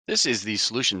This is the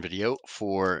solution video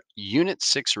for Unit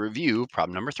 6 review,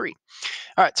 problem number 3.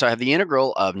 All right, so I have the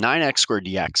integral of 9x squared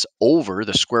dx over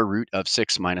the square root of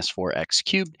 6 minus 4x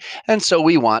cubed. And so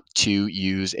we want to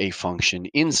use a function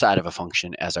inside of a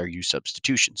function as our u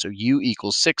substitution. So u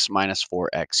equals 6 minus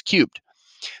 4x cubed.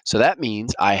 So that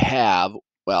means I have,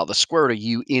 well, the square root of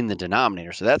u in the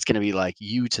denominator. So that's going to be like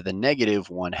u to the negative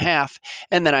 1/2.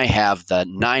 And then I have the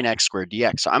 9x squared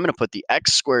dx. So I'm going to put the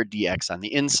x squared dx on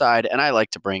the inside, and I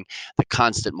like to bring the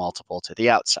constant multiple to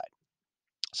the outside.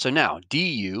 So now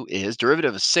du is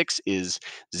derivative of 6 is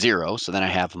 0. So then I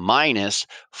have minus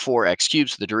 4x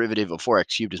cubed. So the derivative of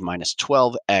 4x cubed is minus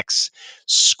 12x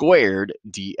squared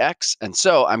dx. And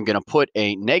so I'm going to put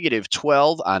a negative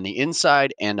 12 on the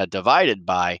inside and a divided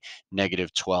by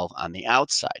negative 12 on the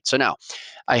outside. So now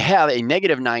I have a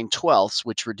negative 9/12,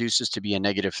 which reduces to be a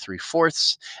negative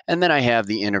 3/4. And then I have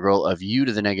the integral of u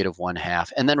to the negative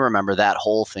 1/2. And then remember that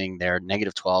whole thing there,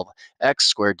 negative 12x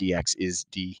squared dx is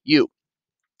du.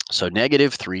 So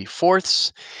negative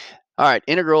 3/4. All right,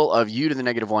 integral of u to the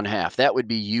negative 1/2. That would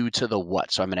be u to the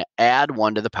what? So I'm going to add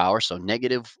 1 to the power. So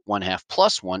negative 1/2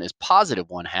 plus 1 is positive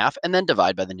 1/2, and then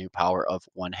divide by the new power of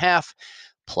 1/2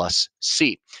 plus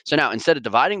c. So now instead of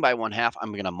dividing by 1/2,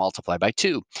 I'm going to multiply by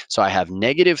 2. So I have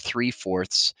negative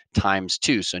 3/4 times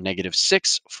 2. So negative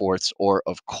 6/4, or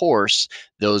of course,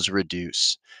 those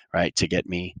reduce, right, to get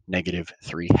me negative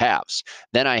 3/2.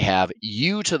 Then I have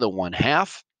u to the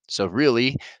 1/2. So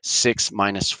really 6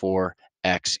 minus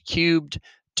 4x cubed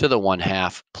to the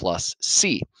 1/2 plus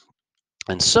c.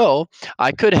 And so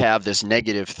I could have this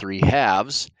negative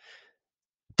 3/2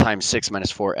 times 6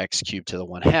 minus 4x cubed to the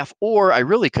 1/2, or I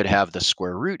really could have the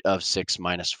square root of 6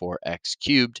 minus 4x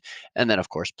cubed, and then of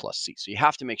course plus c. So you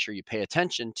have to make sure you pay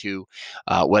attention to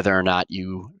whether or not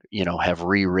you have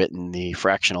rewritten the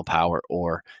fractional power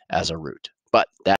or as a root. But that